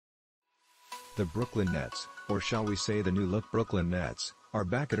The Brooklyn Nets, or shall we say the new-look Brooklyn Nets, are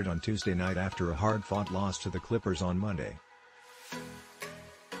back at it on Tuesday night after a hard-fought loss to the Clippers on Monday.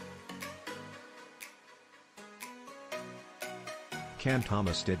 Cam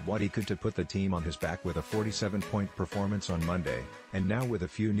Thomas did what he could to put the team on his back with a 47-point performance on Monday, and now with a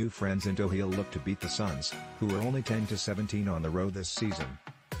few new friends in tow he'll look to beat the Suns, who are only 10-17 on the road this season.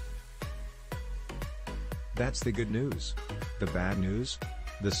 That's the good news. The bad news?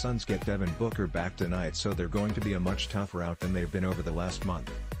 The Suns get Devin Booker back tonight, so they're going to be a much tougher out than they've been over the last month.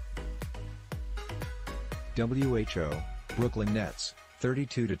 WHO, Brooklyn Nets,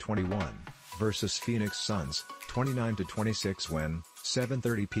 32-21, versus Phoenix Suns, 29-26 when,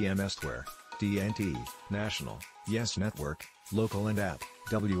 7:30 p.m. estWHERE, TNT, National, Yes Network, Local and App,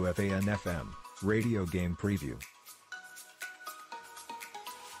 WFAN-FM, Radio Game Preview.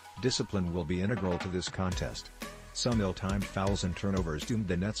 Discipline will be integral to this contest. Some ill-timed fouls and turnovers doomed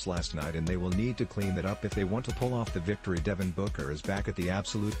the Nets last night, and they will need to clean that up if they want to pull off the victory. Devin Booker is back at the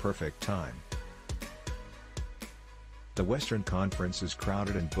absolute perfect time. The Western Conference is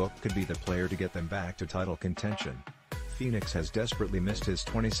crowded and Book could be the player to get them back to title contention. Phoenix has desperately missed his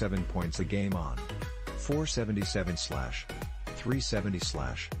 27 points a game on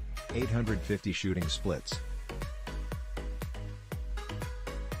 477/370/850 shooting splits.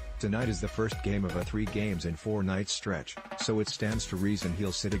 Tonight is the first game of a 3 games in 4 nights stretch, so it stands to reason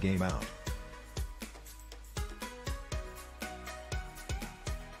he'll sit a game out.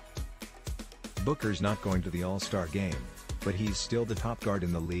 Booker's not going to the All-Star game, but he's still the top guard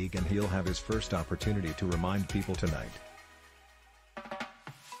in the league and he'll have his first opportunity to remind people tonight.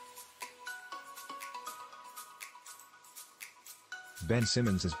 Ben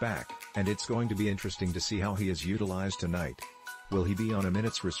Simmons is back, and it's going to be interesting to see how he is utilized tonight. Will he be on a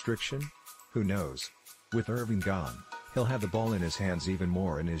minutes restriction? Who knows? With Irving gone, he'll have the ball in his hands even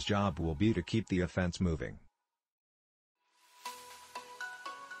more, and his job will be to keep the offense moving.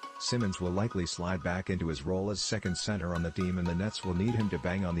 Simmons will likely slide back into his role as second center on the team, and the Nets will need him to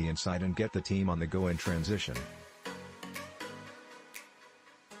bang on the inside and get the team on the go in transition.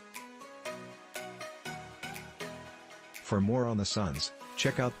 For more on the Suns,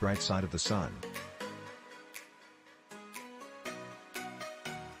 check out Bright Side of the Sun.